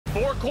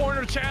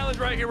corner challenge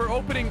right here. We're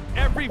opening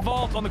every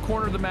vault on the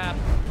corner of the map.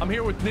 I'm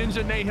here with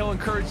Ninja, NateHill, and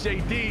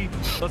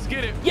CouRageJD. Let's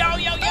get it. Yo,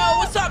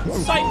 what's up,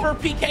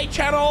 SypherPK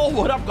channel?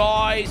 What up,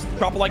 guys?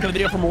 Drop a like on the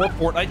video for more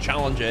Fortnite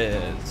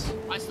challenges.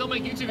 I still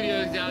make YouTube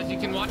videos, guys. You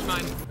can watch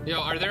mine. Yo,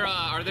 are there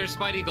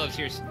Spidey gloves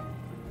here?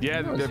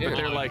 Yeah,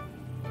 they're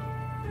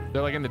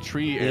like in the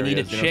tree area. You need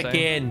a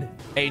chicken.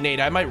 Hey, Nate,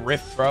 I might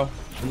rift, bro,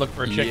 and look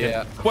for a chicken.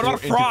 Yeah. What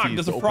about a frog?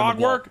 Does a frog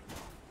work?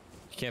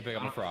 You can't pick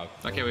up a frog.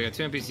 Okay, we got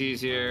 2 NPCs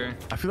here.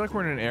 I feel like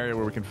we're in an area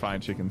where we can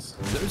find chickens.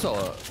 There's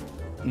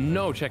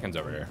no chickens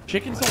over here.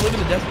 Chickens don't live in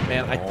the desert,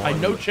 man. I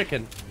know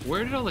chicken.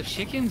 Where did all the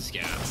chickens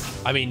go?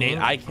 I mean, Nate,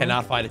 I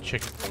cannot find a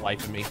chicken for the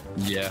life of me.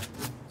 Yeah.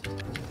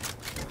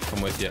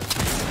 I'm with you.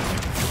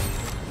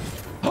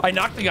 I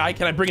knocked the guy.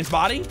 Can I bring his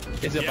body?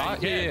 Is it a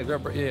bot?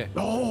 Yeah.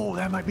 Oh,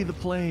 that might be the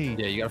play.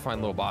 Yeah, you gotta find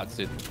little bots,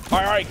 dude.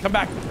 All right, come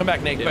back,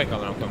 Nate, Yeah, quick.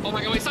 I'm coming. Oh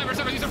my god, wait, Cypher,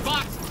 these are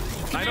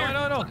bots. I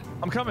know.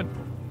 I'm coming.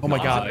 Oh my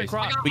god,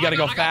 we gotta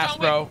go fast,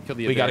 bro.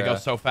 We gotta go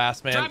so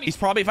fast, man. He's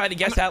probably, if I had to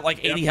guess, at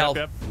like 80 health.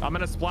 Yep. I'm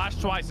gonna splash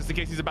twice just in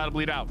case he's about to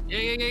bleed out. Yeah,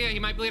 he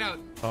might bleed out.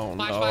 Oh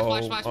no!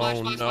 Splash. Oh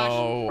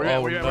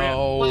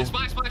no!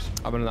 Splash.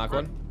 I'm gonna knock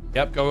one.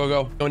 Yep,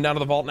 go. Going down to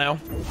the vault now.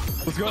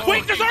 Let's go.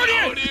 Wait, there's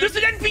already there's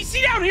an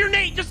NPC down here,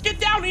 Nate. Just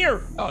get down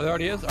here. Oh, there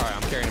already is? All right,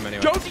 I'm carrying him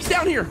anyway. Josie's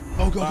down here.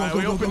 Go.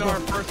 We opened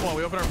our first one.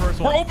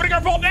 We're opening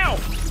our vault now.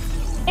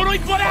 Oh no, he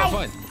got out.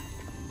 Fine.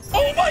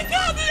 Oh my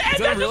god,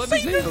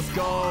 Let's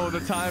go. The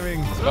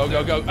timing.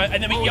 Go.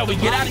 And then we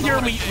get out of here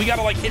and we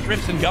gotta like hit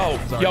rifts and go.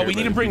 Yo, we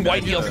need to bring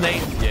white heals,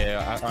 Nate.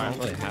 Yeah, I don't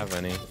really have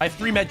any. I have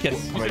 3 med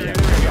kits.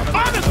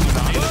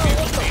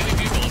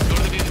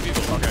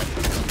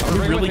 Are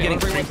we really getting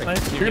stream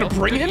sniped? You're gonna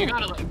bring him?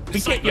 We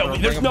can't. Yo,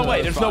 there's no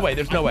way.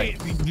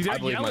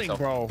 You're yelling,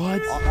 bro.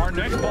 What? Our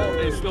next vault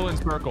is still in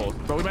circles,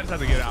 but we might just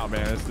have to get out,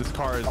 man. This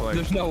car is like.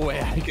 There's no way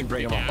I can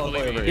bring him all the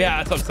way over here. Yeah,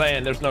 that's what I'm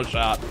saying. There's no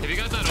shot. Have you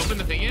guys not opened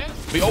the thing yet?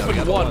 We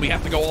opened one. We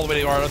have to go all the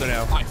way to our other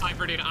now. All right,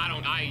 Cypher, dude,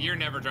 you're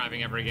never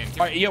driving ever again.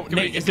 All right, yo,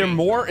 Nate, is there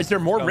more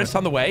rifts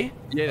on the way?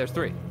 Yeah, there's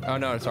 3. Oh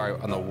no, sorry,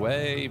 on the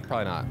way,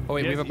 probably not. Oh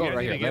wait, we have a boat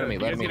right here.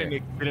 Let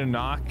me get a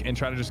knock and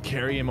try to just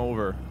carry him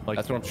over. Like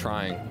that's what I'm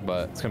trying,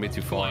 but it's gonna be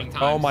too far.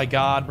 Oh my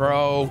god,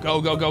 bro.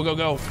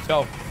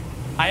 Go.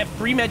 I have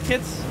 3 med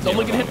kits. It's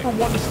only gonna hit for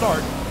 1 to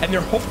start, and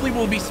there hopefully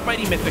will be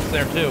Spidey mythics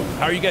there too.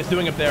 How are you guys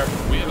doing up there?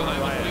 We have a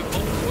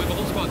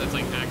whole squad that's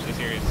like actually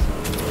serious.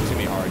 It's gonna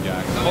be hard,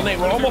 Jack. Well, Nate,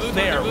 we're almost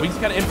there. We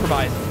just gotta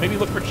improvise. Maybe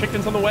look for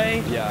chickens on the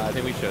way. Yeah, I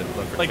think we should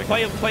look for like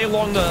chickens. play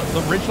along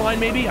the ridge line,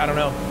 maybe. I don't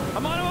know.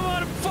 I'm on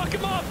him. Fuck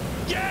him up.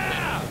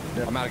 Yeah.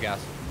 I'm out of gas.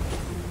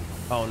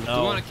 Oh no. Do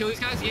we want to kill these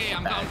guys? Yeah,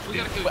 we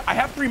gotta kill. I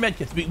have 3 med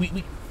kits.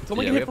 It's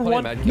only gonna hit for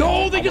 1.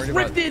 No, they just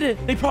rifted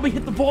it. They probably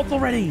hit the vault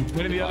already.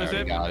 When did the others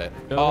hit? Got it.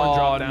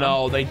 Oh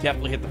no, they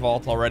definitely hit the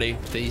vault already.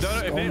 If they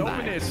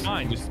open it, it's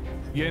fine. Just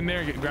get in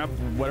there, grab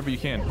whatever you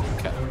can.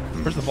 Okay.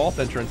 Where's the vault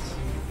entrance?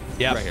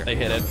 Yeah, right here. They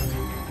hit it.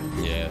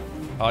 Yeah.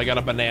 Oh, I got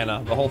a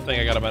banana. The whole thing,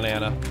 I got a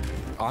banana.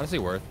 Honestly,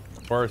 worth.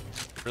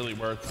 Really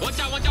worth. Watch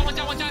out.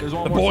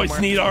 The boys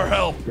need our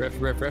help.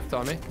 Rift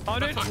on me.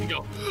 Let's fucking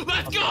go.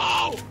 Let's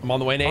go. I'm on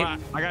the way, Nate. Right,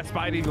 I got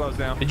Spidey gloves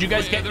now. Did you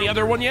guys get the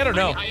other one yet or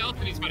no? I also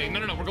need Spidey.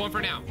 No, we're going for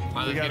it now.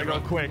 We gotta go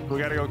quick.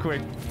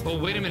 Oh,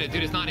 wait a minute,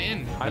 dude. It's not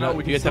in. I know.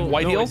 You guys have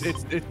white heals?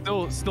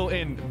 It's still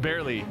in,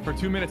 barely. For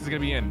 2 minutes, it's gonna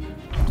be in.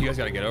 You guys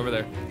gotta get over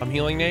there. I'm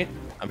healing, Nate.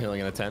 I'm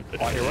healing in a tent.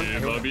 Oh, I hear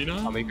one.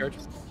 On me, Courage.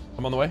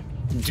 I'm on the way.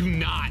 Do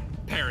not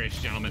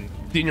perish, gentlemen.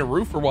 Is he in your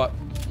roof or what?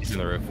 He's in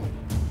the roof.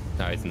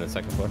 No, he's in the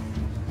 2nd floor.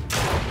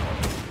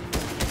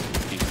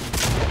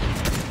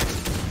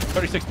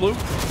 36 blue.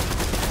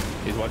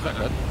 He's one shot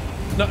dead.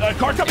 No,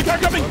 car coming.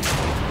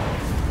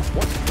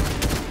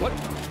 What?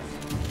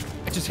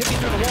 It just hit me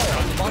through the wall.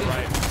 On the body.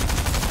 Right.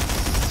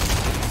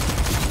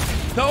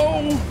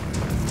 No.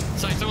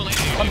 Someone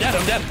landed. I'm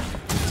dead.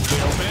 They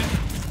open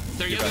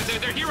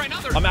it. They're here right now.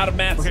 I'm out of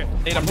mats. Okay.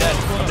 Nate, I'm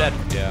dead.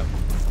 Yeah.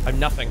 I'm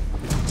nothing.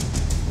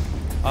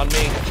 On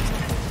me.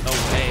 No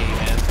way,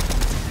 man.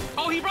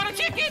 Oh, he brought a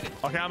chicken.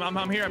 Okay,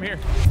 I'm here.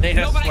 Nate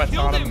has Nobody sweats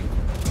killed on him. him.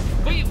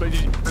 Wait, But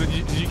did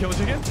you kill the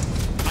chicken?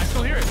 I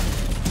still hear it.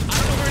 I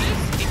don't know where it is.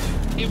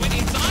 It went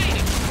inside.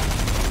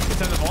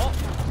 It's in the vault?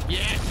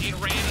 Yes, it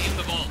ran in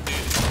the vault, dude.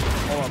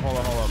 Hold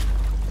up.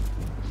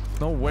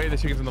 No way the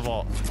chicken's in the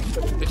vault.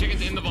 The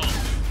chicken's in the vault.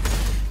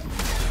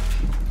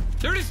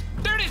 There it is.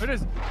 There it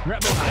is.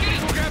 Grab an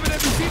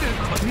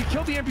NPC. He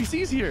killed the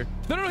NPCs here.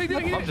 No, he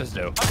didn't get it. I'm just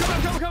new.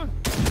 I'm coming.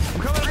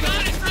 I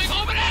got it. Frank,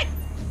 open it.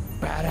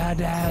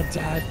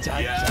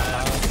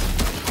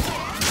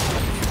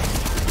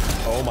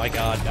 Oh my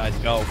god, guys,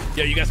 go.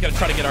 Yo, you guys gotta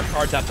try to get our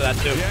cards after that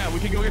too. Yeah, we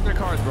can go get their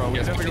cards, bro. We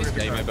can definitely go get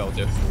their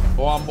cards.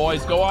 Go on,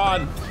 boys, go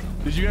on.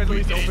 Did you guys at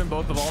least open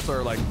both the vaults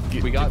or like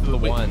we got to the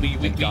one? We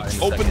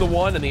opened the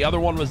one and the other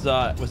one was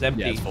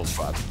empty. Yeah, it's full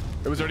spot.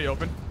 It was already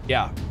open?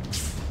 Yeah.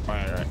 All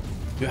right.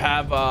 You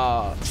have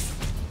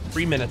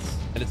 3 minutes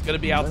and it's gonna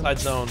be outside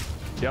zone.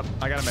 Yep,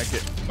 I gotta make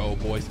it. Go,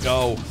 boys,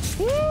 go.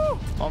 Woo!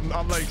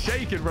 I'm like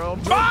shaking, bro.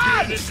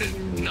 Ah! This is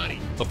nutty.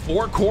 The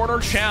 4-quarter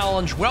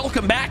challenge.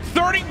 Welcome back.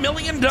 $30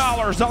 million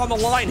on the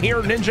line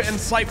here. Ninja and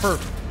Cypher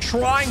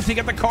trying to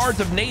get the cards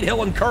of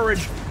NateHill and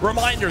Courage.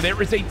 Reminder,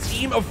 there is a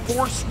team of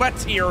 4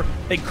 sweats here.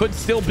 They could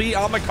still be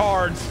on the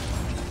cards.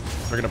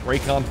 They're going to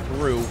break on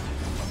through.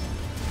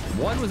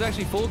 One was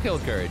actually full kill,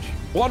 Courage.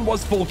 One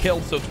was full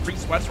killed, so 3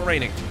 sweats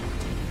remaining.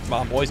 Come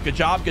on, boys. Good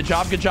job, good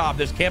job, good job.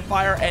 There's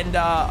campfire and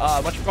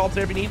what you call it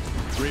if you need.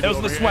 Those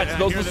are the sweats.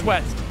 Those are the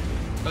sweats.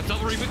 Let's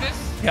double reboot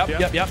this.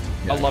 Yep. Yeah,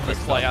 I love this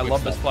play. I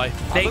love this play.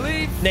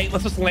 Nate,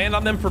 let's just land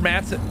on them for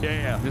mats.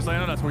 Yeah. Just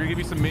land on us. We're gonna give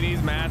you some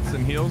minis, mats,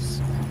 and heals.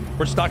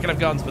 We're stocking up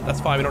guns, but that's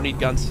fine. We don't need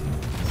guns.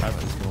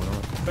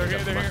 They're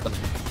here.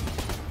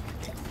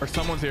 Or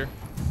someone's here.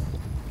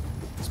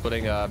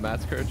 Splitting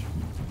Matt's Courage.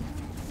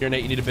 Here,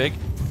 Nate, you need a big?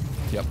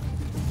 Yep.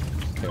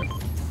 Here.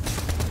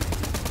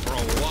 Bro,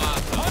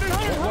 what?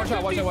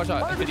 Watch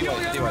out.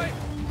 Right.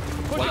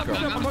 Push White up, girl.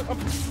 push up.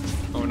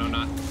 Oh, no,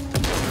 not.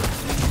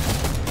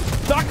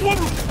 Knocked one!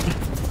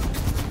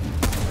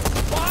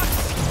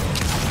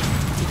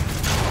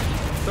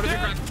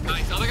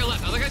 Nice. Other guy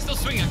left. Other guy's still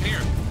swinging. I can hear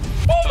him.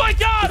 Oh my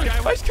god!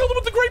 I just killed him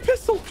with the great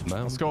pistol.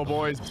 Let's go,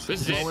 boys.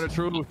 This is moment of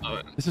truth.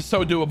 This is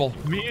so doable.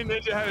 Me and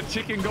Ninja had a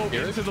chicken go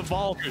into the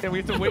vault, and we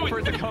have to wait for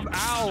it to come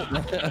out.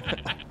 I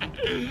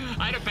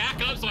had to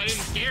back up so I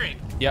didn't scare it.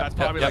 Yeah, That's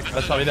probably like-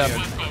 that's probably them.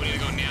 That's probably need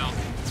to go now.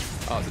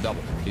 Oh, it's a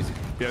double. Easy.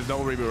 Yeah, it's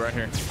double reboot right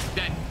here.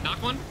 Dead.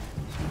 Knock one.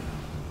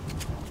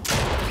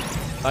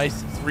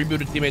 Nice.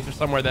 Rebooted teammates are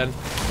somewhere then.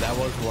 That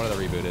was one of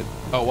the rebooted.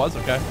 Oh, it was?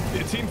 Okay.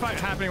 The team fight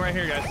happening right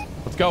here, guys.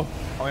 Let's go.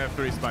 I only have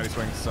 3 Spidey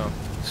swings, so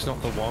It's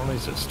not the one,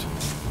 is it?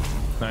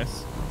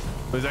 nice.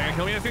 Is that gonna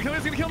kill me? It's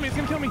gonna kill me. It's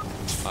gonna kill me.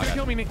 It's gonna Okay.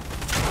 kill me, Nate.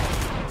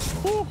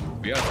 Woo.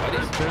 We got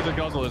Spidey's. There's a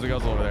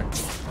guzzle over there.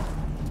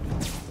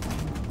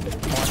 Oh,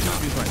 I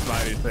should use my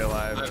Spidey to stay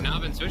alive. I've now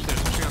been switched. They're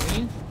switching on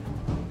me.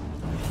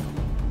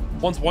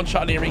 One's one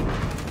shot near me. All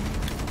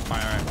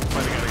right.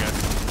 Fight together, guys.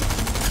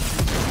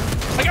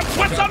 I got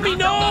sweats on me.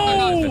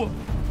 No!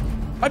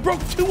 I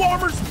broke 2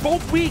 armors,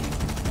 both weak.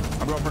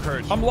 I'm going for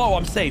Courage. I'm low.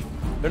 I'm safe.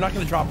 They're not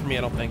going to drop for me,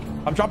 I don't think.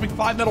 I'm dropping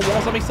 5 metal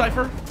walls on me,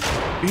 Cypher.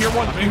 You hear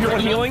one? You hear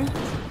one healing?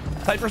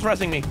 Cypher's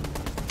resing me.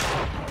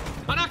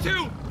 I knocked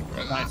 2.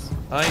 Nice.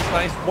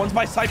 Nice. One's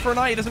by Cypher and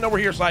I. He doesn't know we're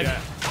here, Cypher. Yeah.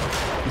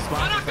 He's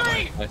I knocked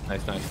 3.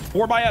 Nice.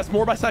 More by us.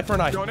 More by Cypher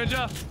and I. Go,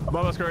 Ninja.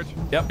 Above us, Courage.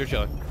 Yep. You're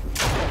chilling.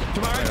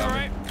 To my right, all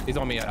right. He's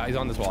on me. He's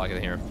on this wall. I can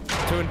hear him.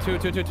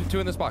 Two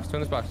in this box.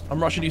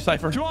 I'm rushing you,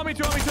 Cypher. 2 on me.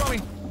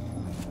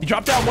 He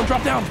dropped down. One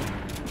dropped down.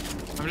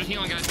 I'm just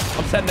healing, guys.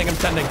 I'm sending.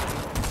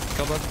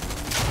 Killed one.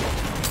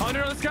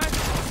 100 on this guy.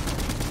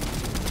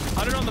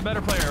 100 on the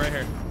better player right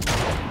here.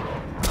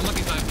 I'm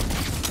looking side.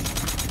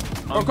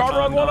 Or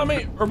Carver on one on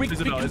me. Or we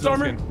can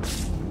armor.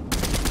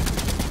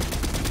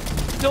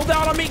 Still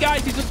down on me,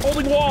 guys. He's just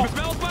holding wall.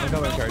 Spell's mine.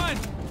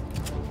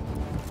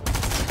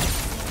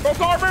 Bro,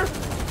 Carver.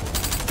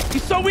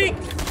 He's so weak.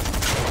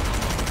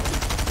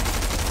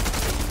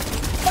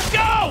 Let's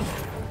go.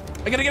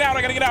 I gotta get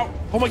out.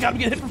 Oh my god, I'm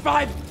getting hit for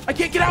 5. I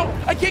can't get out.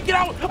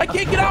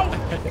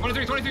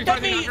 23.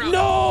 Let me.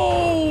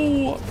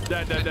 No.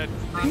 Dead.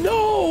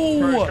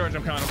 No. Courage,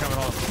 I'm coming. Hold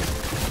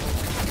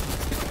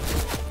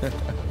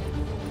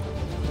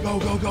on.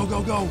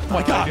 Go. Oh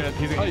my god.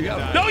 He's gonna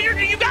die. No,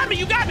 you got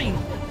me.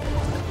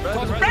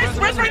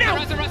 Rest right now.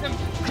 Rest him.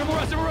 Triple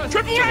res.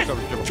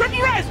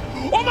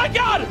 Oh my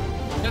god.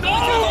 No.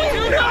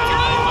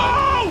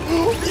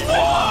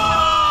 Why?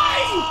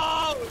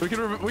 We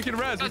can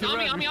res. Guys, on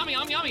me.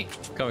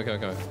 Coming.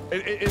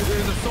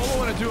 There's a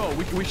solo and a duo.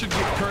 We should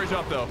get Courage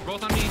up though.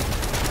 Both on me.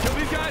 Kill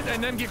these guys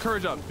and then get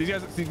Courage up. These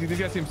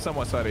guys seem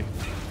somewhat sweaty.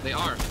 They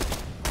are.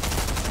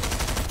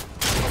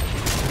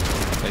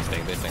 They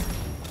stink.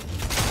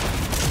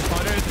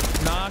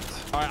 100 knocked.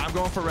 All right, I'm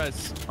going for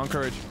res on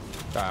Courage.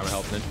 All right, I'm gonna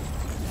help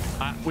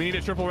Ninja. We need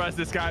to triple res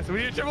this guy. So we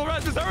need to triple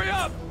res this. Hurry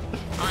up.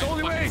 It's the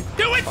only way.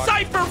 Do it,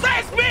 Cypher.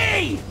 Res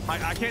me.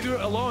 I can't do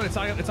it alone. It's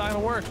not gonna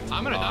work.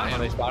 I'm gonna die. I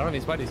don't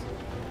need Spidey's.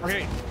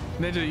 Okay,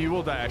 Ninja, you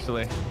will die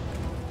actually.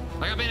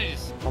 I got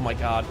bandages. Oh my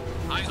god.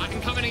 I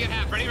can come in and get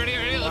half. Ready?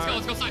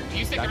 Let's go side.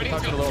 You stick. I Ready? can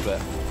Let's touch it go. a little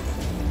bit.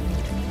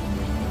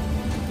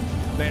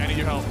 Nate, I need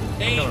your help.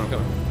 I'm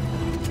coming.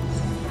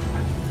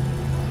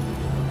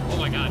 Oh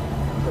my god.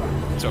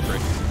 So free.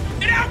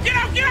 Get out. Oh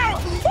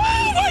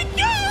my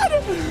god.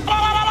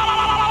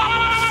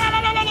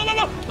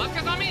 Last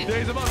guy's on me. Yeah,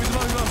 he's above.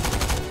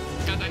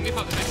 Guys, I need to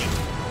pop the second.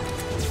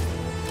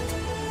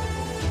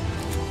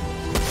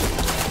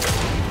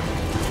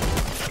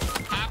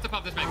 I have to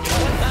pop this back.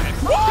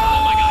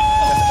 Oh my god.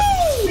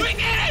 We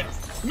did it!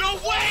 No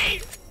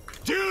way!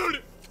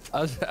 Dude!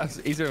 That was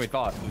easier than we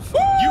thought. You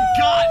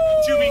got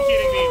to be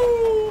kidding me.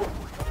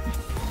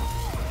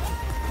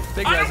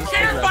 I don't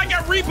care if I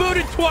got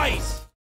rebooted twice.